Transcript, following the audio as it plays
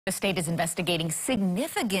The state is investigating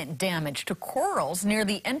significant damage to corals near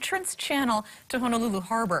the entrance channel to Honolulu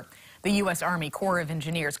Harbor. The U.S. Army Corps of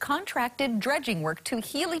Engineers contracted dredging work to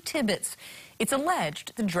Healy Tibbetts. It's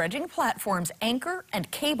alleged the dredging platform's anchor and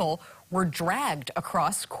cable were dragged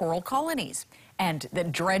across coral colonies, and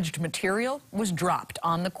that dredged material was dropped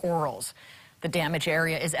on the corals. The damage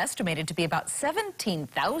area is estimated to be about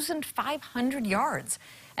 17,500 yards,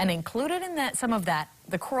 and included in that, some of that,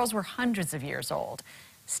 the corals were hundreds of years old.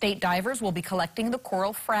 State divers will be collecting the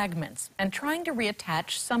coral fragments and trying to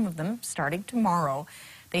reattach some of them starting tomorrow.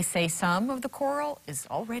 They say some of the coral is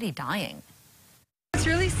already dying. It's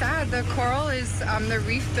really sad. The coral is the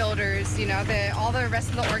reef builders, you know, all the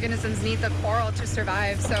rest of the organisms need the coral to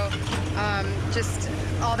survive. So just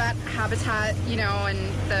all that habitat, you know, and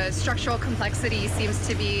the structural complexity seems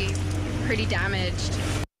to be pretty damaged.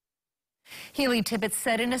 Healy Tibbetts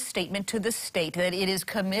said in a statement to the state that it is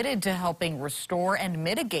committed to helping restore and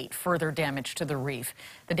mitigate further damage to the reef.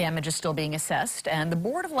 The damage is still being assessed, and the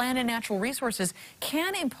Board of Land and Natural Resources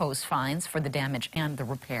can impose fines for the damage and the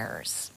repairs.